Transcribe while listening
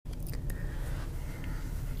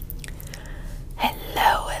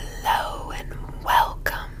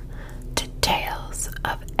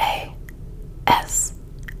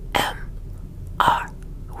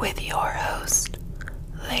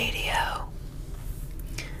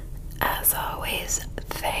As always,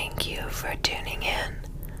 thank you for tuning in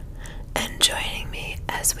and joining me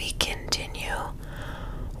as we continue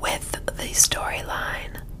with the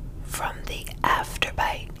storyline from the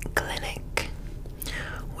Afterbite Clinic,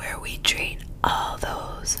 where we treat all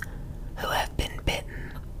those who have been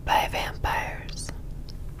bitten by vampires.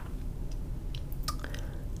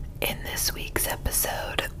 In this week's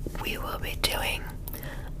episode, we will be doing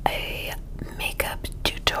a makeup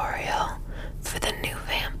tutorial for the new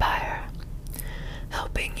vampire,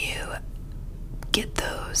 helping you get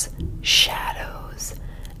those shadows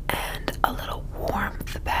and a little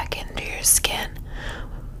warmth back into your skin,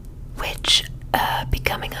 which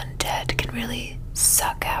becoming undead can really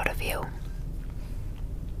suck out of you.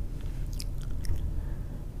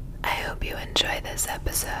 I hope you enjoy this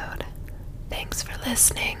episode. Thanks for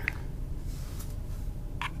listening.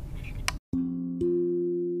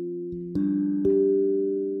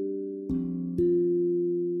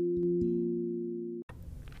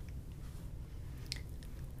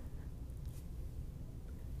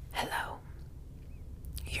 Hello.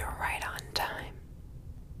 You're right on time.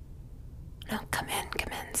 No, come in,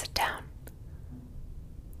 sit down.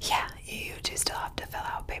 Yeah, you do still have to fill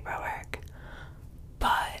out paperwork.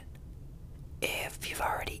 But if you've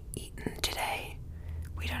already eaten today,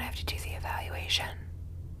 we don't have to do the evaluation.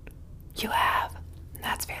 You have?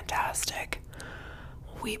 That's fantastic.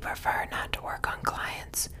 We prefer not to work on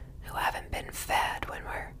clients who haven't been fed when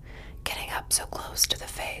we're getting up so close to the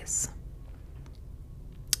face.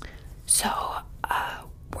 So,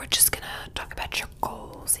 we're just gonna talk about your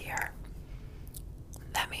goals here.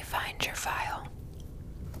 Let me find your file.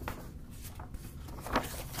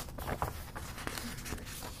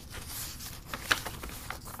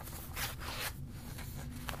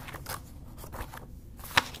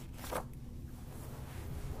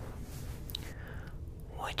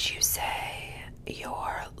 Would you say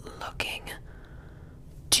you're looking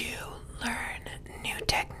to learn new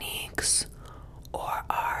techniques, or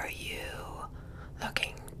are you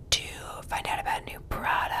looking to find out about new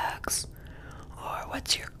products, or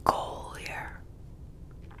what's your goal here?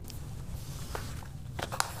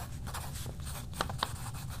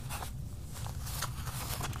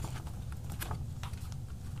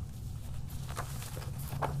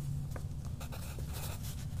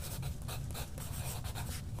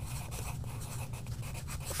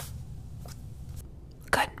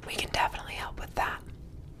 Good, we can definitely help with that.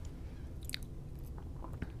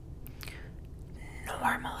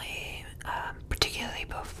 Normally, particularly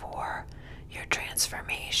before your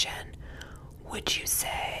transformation, would you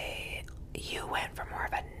say you went for more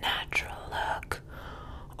of a natural look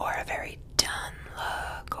or a very done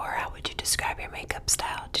look, or how would you describe your makeup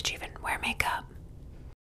style? Did you even wear makeup?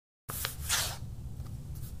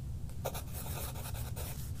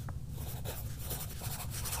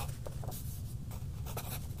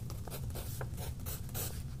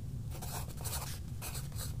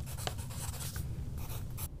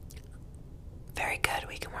 Very good,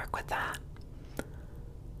 we can work with that.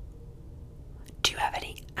 Do you have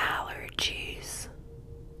any allergies?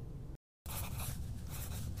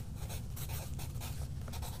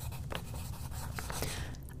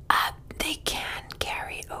 They can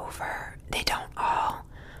carry over. They don't all,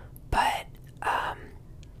 but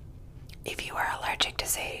if you are allergic to,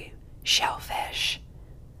 say, shellfish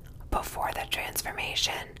before the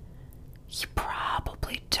transformation, you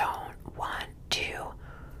probably don't want to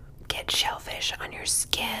get shellfish on your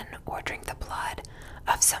skin or drink the blood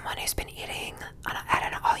of someone who's been eating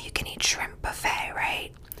at an all-you-can-eat shrimp buffet,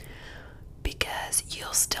 right? Because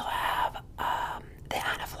you'll still have the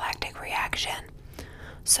anaphylactic reaction.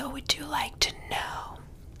 So would you like to know,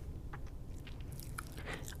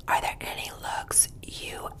 are there any looks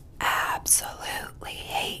you absolutely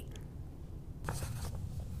hate?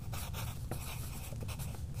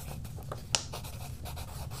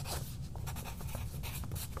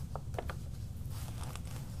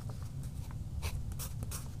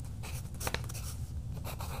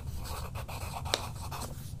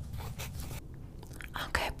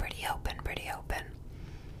 Okay, pretty open.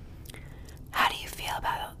 How do you feel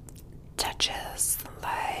about touches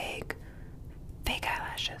like fake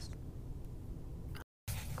eyelashes?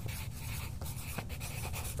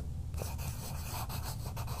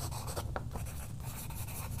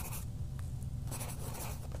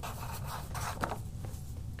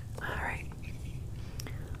 Alright.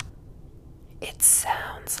 It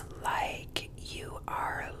sounds like you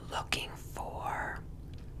are looking for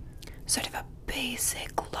sort of a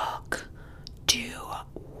basic look to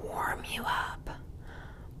warm you up,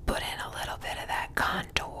 put in a little bit of that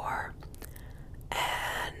contour,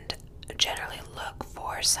 and generally look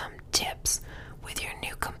for some tips with your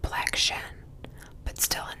new complexion, but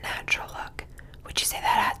still a natural look. Would you say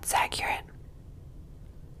that's accurate?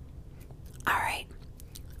 Alright,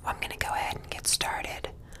 well, I'm going to go ahead and get started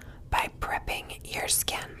by prepping your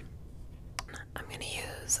skin. I'm going to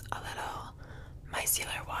use a little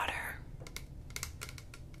micellar water.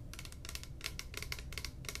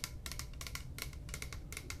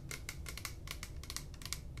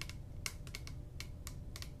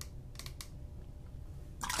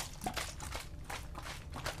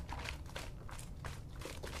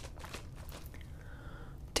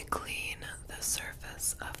 To clean the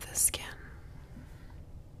surface of the skin.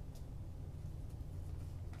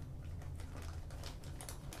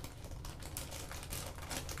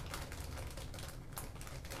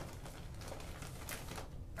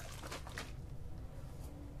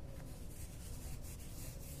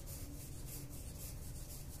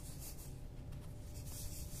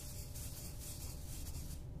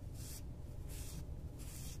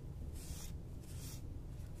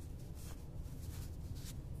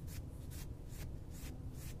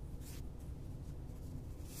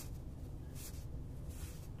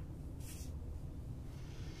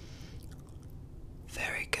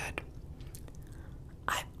 Very good.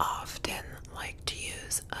 I often like to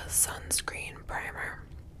use a sunscreen primer.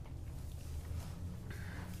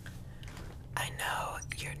 I know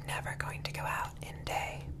you're never going to go out in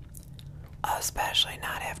day, especially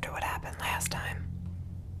not after what happened last time.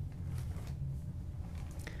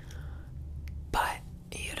 But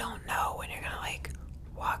you don't know when you're gonna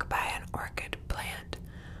walk by an orchid plant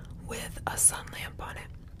with a sun lamp on it.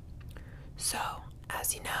 So,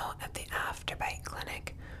 as you know, at the Afterbite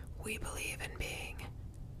Clinic, we believe in being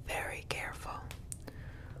very careful.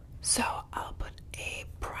 So I'll put a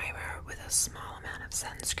primer with a small amount of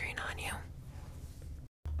sunscreen on you.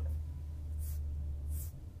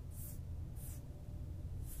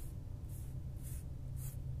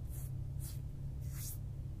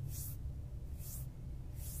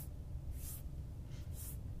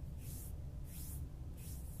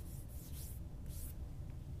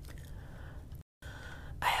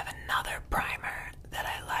 I have another primer that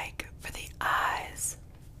I like for the eyes.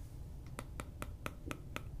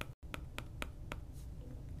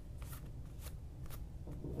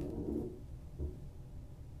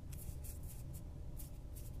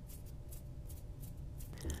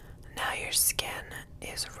 Now your skin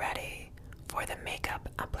is ready for the makeup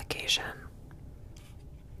application.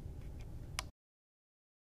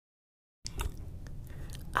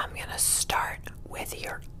 I'm gonna start with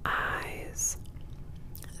your eyes.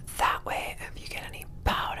 That way, if you get any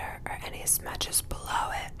powder or any smudges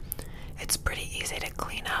below it, it's pretty easy to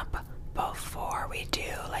clean up before we do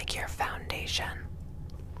your foundation.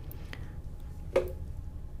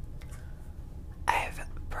 I've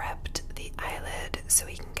prepped the eyelid so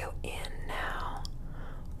we can go in now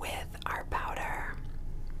with our powder.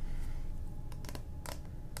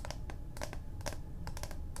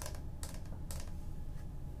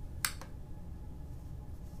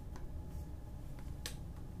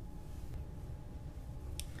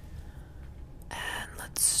 And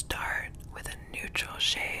let's start with a neutral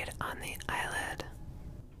shade on the eyelid.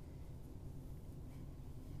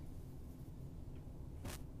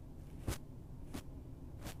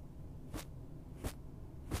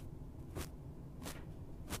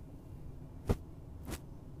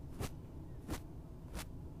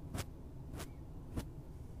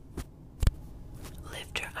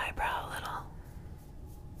 Lift your eyebrow a little.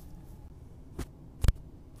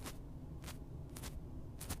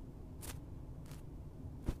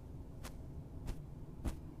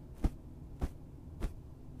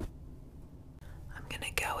 I'm going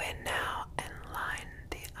to go in now and line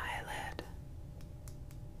the eyelid.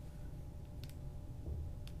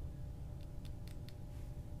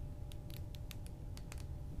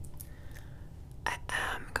 I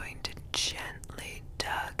am going to gently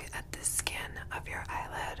tug at the skin of your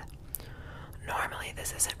eyelid. Normally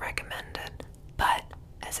this isn't recommended, but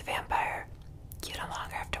as a vampire, you no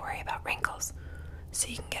longer have to worry about wrinkles, so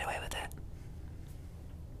you can get away with it.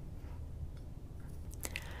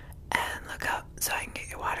 And look up so I can get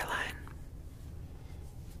your waterline.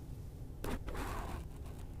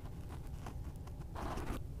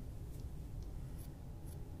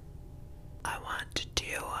 I want to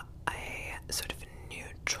do a sort of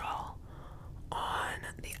neutral on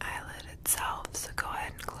the eyelid itself, so go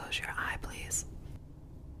ahead and close your eye, please.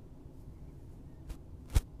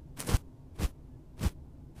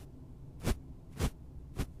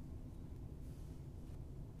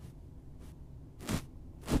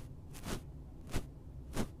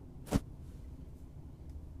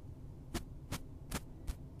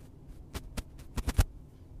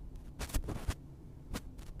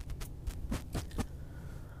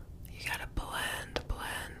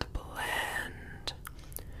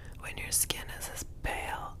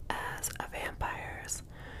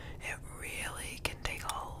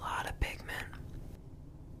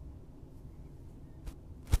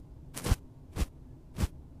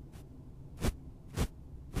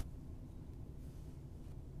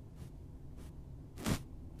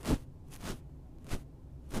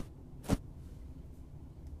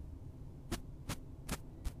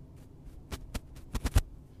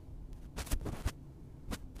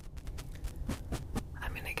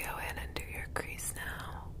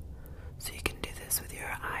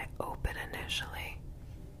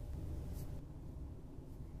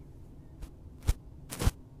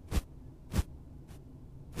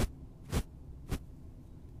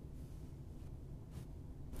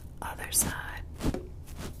 other side.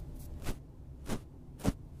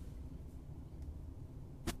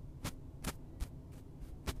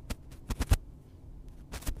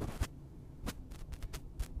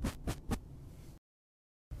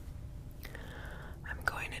 I'm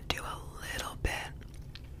going to do a little bit,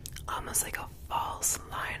 almost like a false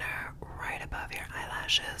liner right above your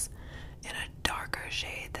eyelashes in a darker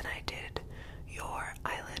shade than I did your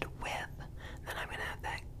eyelid with. Then I'm going to have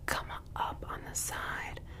that come up on the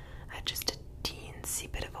side at just a teensy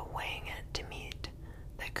bit of a wing to meet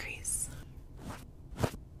the crease.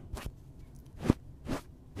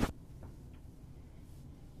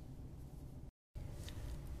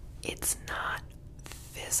 It's not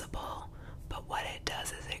visible, but what it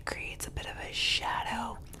does is it creates a bit of a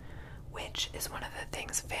shadow, which is one of the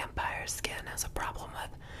things vampire skin has a problem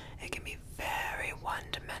with. It can be very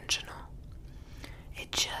one-dimensional.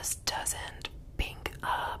 It just doesn't pink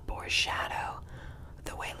up or shadow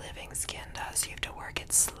the way living skin does. You have to work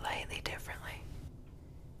it slightly differently.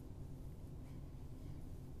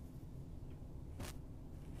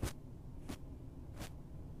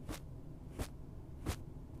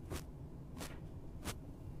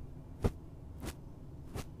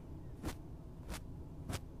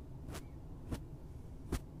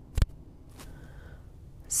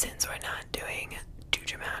 Since we're not doing too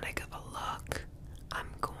dramatic of a look, I'm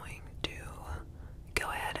going to go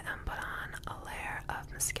ahead and put on a layer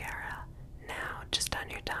of mascara now, just on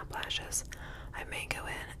your top lashes. I may go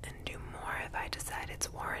in and do more if I decide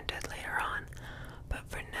it's warranted later on, but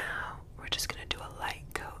for now, we're just going to do a light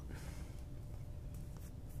coat.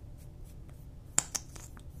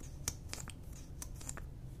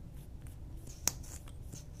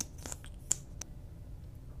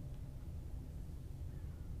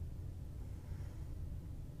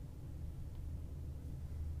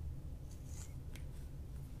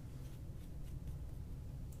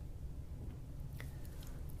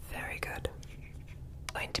 Very good.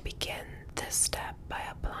 I'm going to begin this step by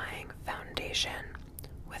applying foundation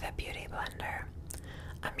with a beauty blender.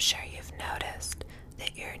 I'm sure you've noticed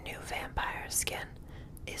that your new vampire skin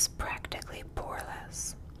is practically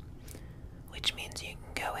poreless, which means you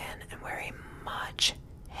can go in and wear a much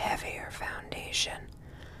heavier foundation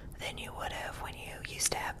than you would have when you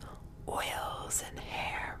used to have oils and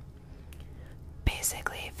hair.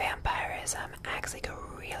 Basically, vampirism acts like a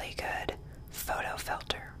really good photo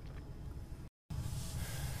filter.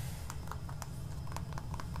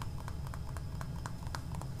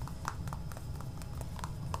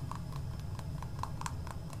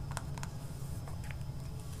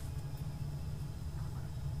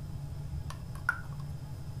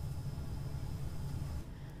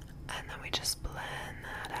 And then we just blend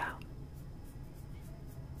that out.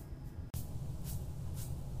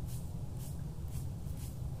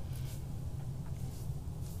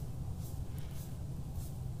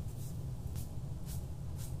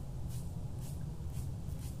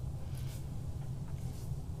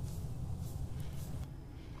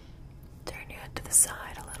 Turn your head to the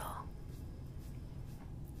side a little.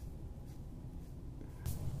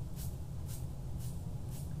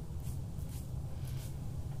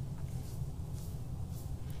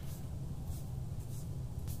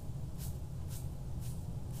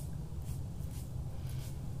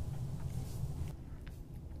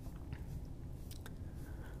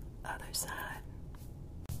 Other side.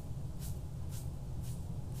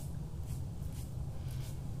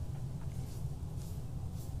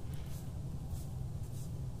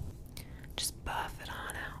 Just buff it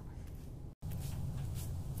on out.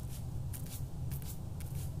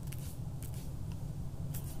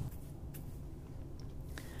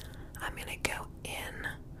 I'm going to go in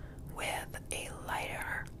with a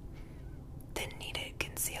lighter than needed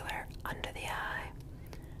concealer under the eye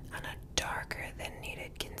and a darker than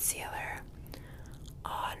needed concealer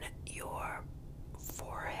on your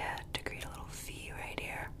forehead to create a little V right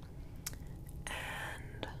here,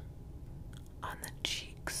 and on the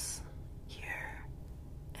cheeks here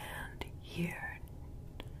and here.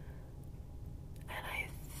 And I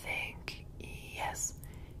think, yes,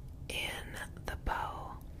 in the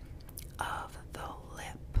bow of the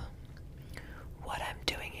lip. What I'm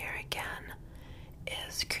doing here again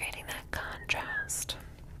is creating that contrast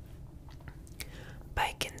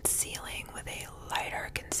by concealing with a lighter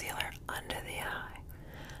concealer under the eye,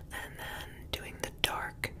 and then doing the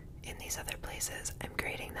dark in these other places. I'm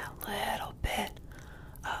creating that little bit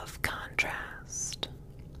of contrast.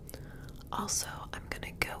 Also, I'm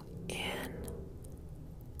going to go in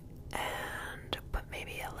and put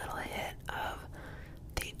maybe a little hit of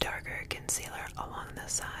the darker concealer along the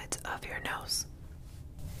sides of your nose.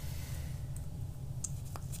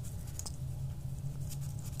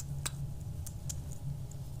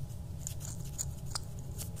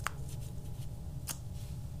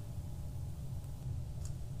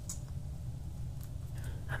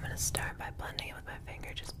 to start by blending it with my finger.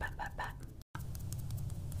 Just pat, pat, pat.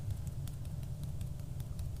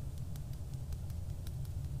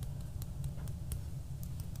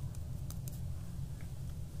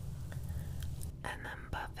 And then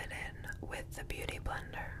buff it in with the Beauty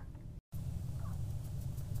Blender.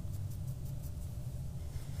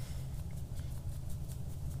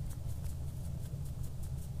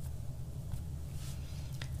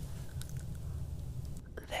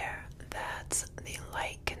 There, that's the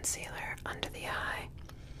light concealer under the eye.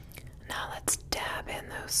 Now let's dab in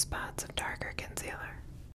those spots of darker concealer.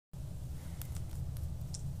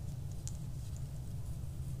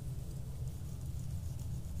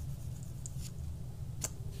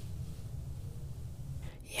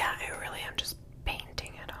 Yeah, I really am just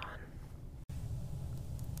painting it on.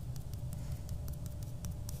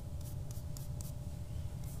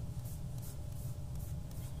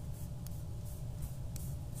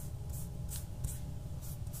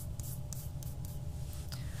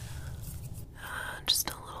 Just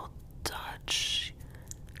a little touch.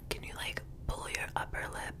 Can you like pull your upper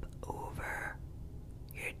lip over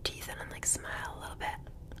your teeth and then like smile a little bit?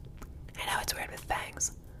 I know it's weird with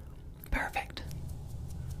fangs. Perfect.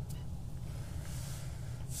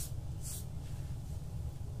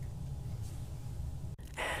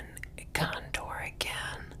 And contour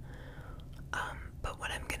again. But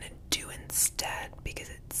what I'm gonna do instead, because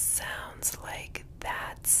it sounds like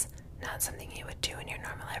that's not something you would do in your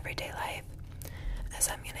normal everyday life, is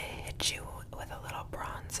I'm gonna hit you with a little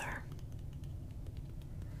bronzer.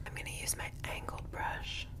 I'm gonna use my angled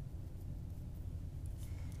brush.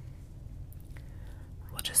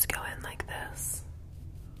 We'll just go in like this.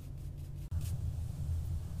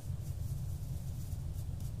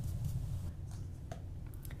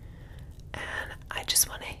 And I just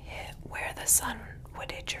want to hit where the sun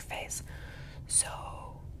would hit your face. So,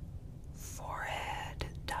 forehead,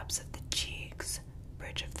 tops of the cheeks,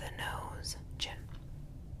 bridge of the nose, chin.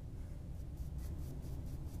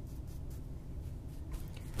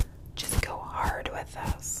 Just go hard with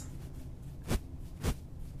this.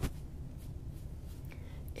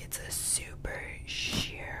 It's a super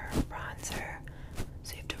sheer bronzer,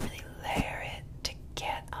 so you have to really layer it to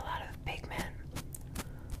get a lot of pigment,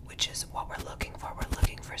 which is what we're looking for. We're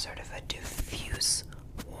looking for sort of a diffuse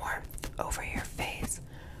warmth over your face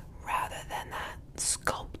rather than that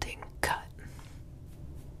sculpting cut.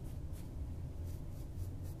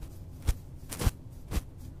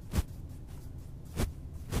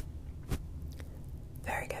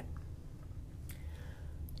 Very good.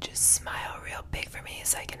 Just smile real big for me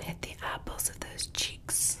so I can hit the apples of those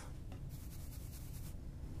cheeks.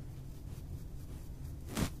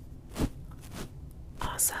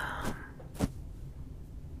 Awesome.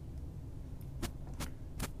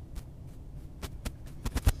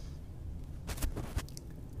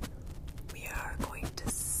 We are going to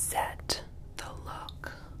set the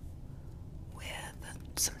look with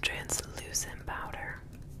some translucent powder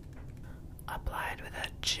applied with a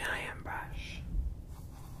giant brush.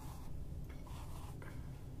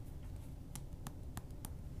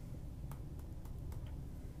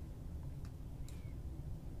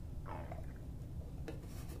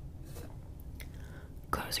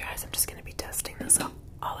 Close your eyes. I'm just going to be testing this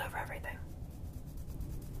all over everything.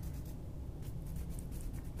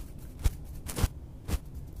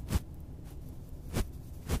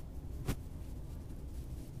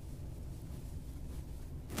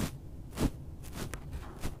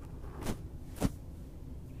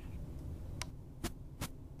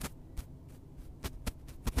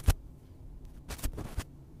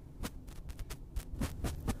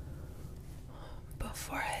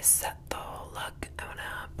 Before I set the whole look, I want to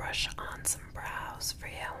brush on some brows for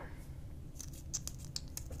you.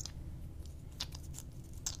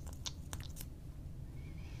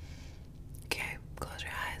 Okay, close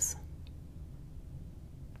your eyes.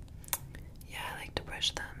 Yeah, I like to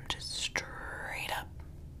brush them just straight up.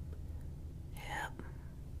 Yep.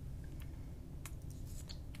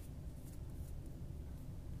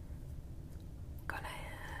 Gonna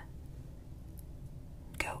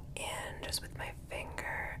go in just with my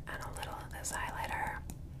finger and a little of this highlighter.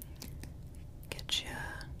 Get you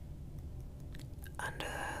under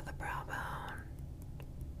the brow bone.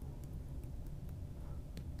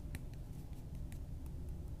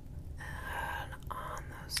 And on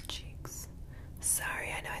those cheeks.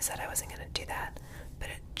 Sorry, I know I said I wasn't going to do that, but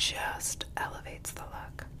it just elevates the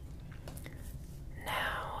look.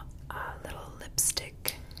 Now, a little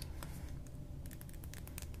lipstick.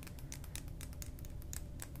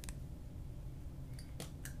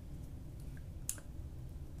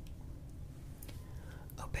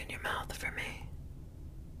 Open your mouth for me.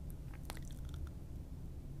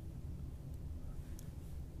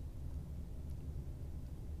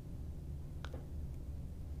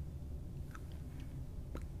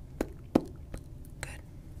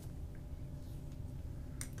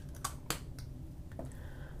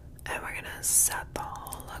 gonna set the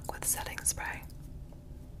whole look with setting spray.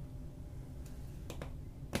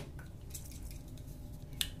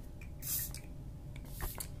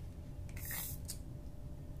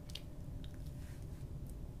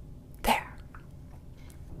 There.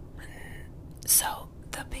 So,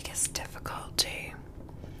 the biggest difficulty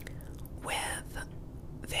with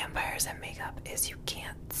vampires and makeup is you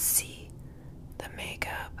can't see the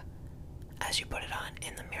makeup as you put it on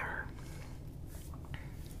in the mirror.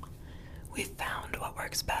 We found what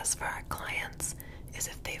works best for our clients is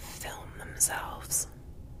if they film themselves.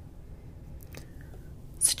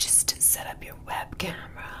 So just set up your web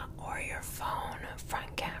camera or your phone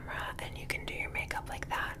front camera and you can do your makeup like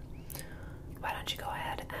that. Why don't you go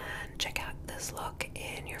ahead and check out this look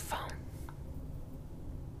in your phone?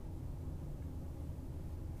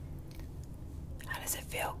 How does it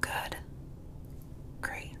feel? Good?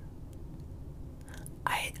 Great.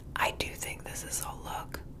 I do think this is a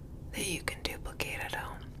look that you can duplicate at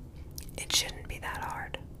home. It shouldn't be that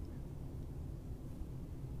hard.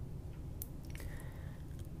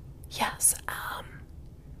 Yes,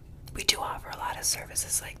 we do offer a lot of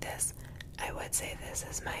services like this. I would say this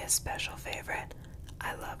is my special favorite.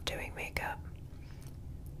 I love doing makeup.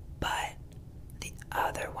 But the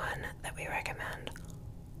other one that we recommend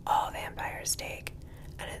all vampires take,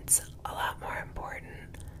 and it's a lot more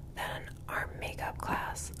important than our makeup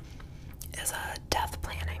class, is death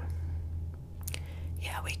planning.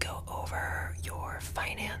 Yeah, we go over your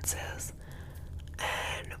finances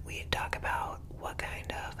and we talk about what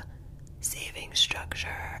kind of saving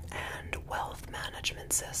structure and wealth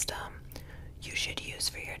management system you should use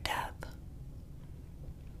for your death.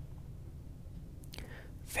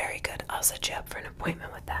 Very good. I'll set you up for an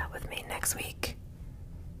appointment with me next week.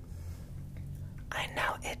 I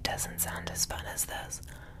know it doesn't sound as fun as this,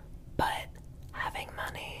 but having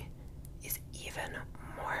money is even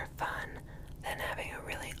more fun than having a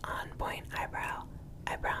really on-point eyebrow,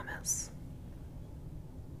 I promise.